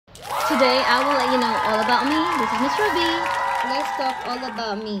Today I will let you know all about me. This is Miss Ruby. Let's talk all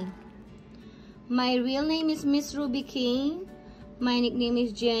about me. My real name is Miss Ruby King. My nickname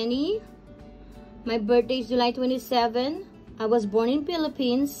is Jenny. My birthday is July 27. I was born in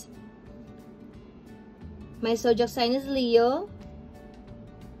Philippines. My zodiac sign is Leo.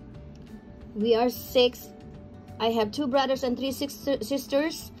 We are 6. I have 2 brothers and 3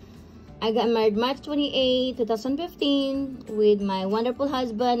 sisters. I got married March 28, 2015 with my wonderful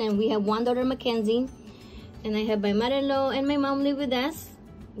husband, and we have 1 daughter, Mackenzie. And I have my mother-in-law and my mom live with us,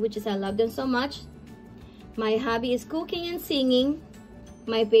 which is I love them so much. My hobby is cooking and singing.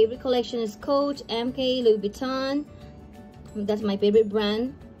 My favorite collection is Coach, MK, Louis Vuitton. That's my favorite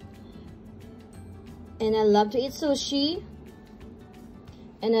brand. And I love to eat sushi.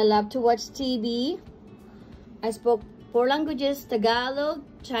 And I love to watch TV. I spoke 4 languages: Tagalog,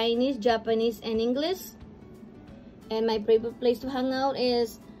 Chinese, Japanese, and English. And my favorite place to hang out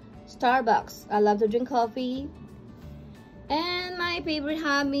is Starbucks. I love to drink coffee. And my favorite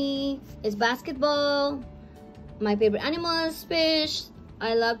hobby is basketball. My favorite animal is fish.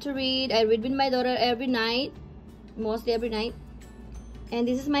 I love to read. I read with my daughter every night, mostly every night. And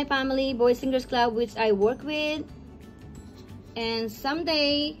this is my family, Boys Singers Club, which I work with. And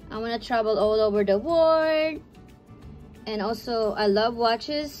someday I want to travel all over the world. And also I love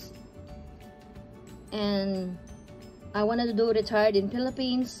watches, and I wanted to do retired in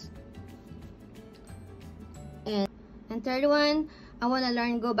Philippines. And third one, I want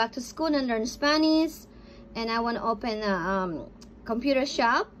to go back to school and learn Spanish. And I want to open a computer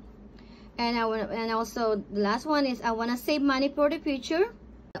shop. And also the last one is I want to save money for the future.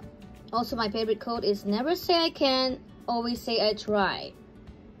 Also, my favorite quote is never say I can, always say I try.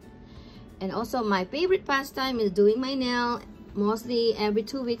 And also my favorite pastime is doing my nail, mostly every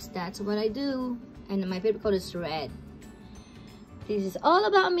 2 weeks. That's what I do. And my favorite color is red. This is all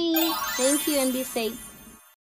about me. Thank you and be safe.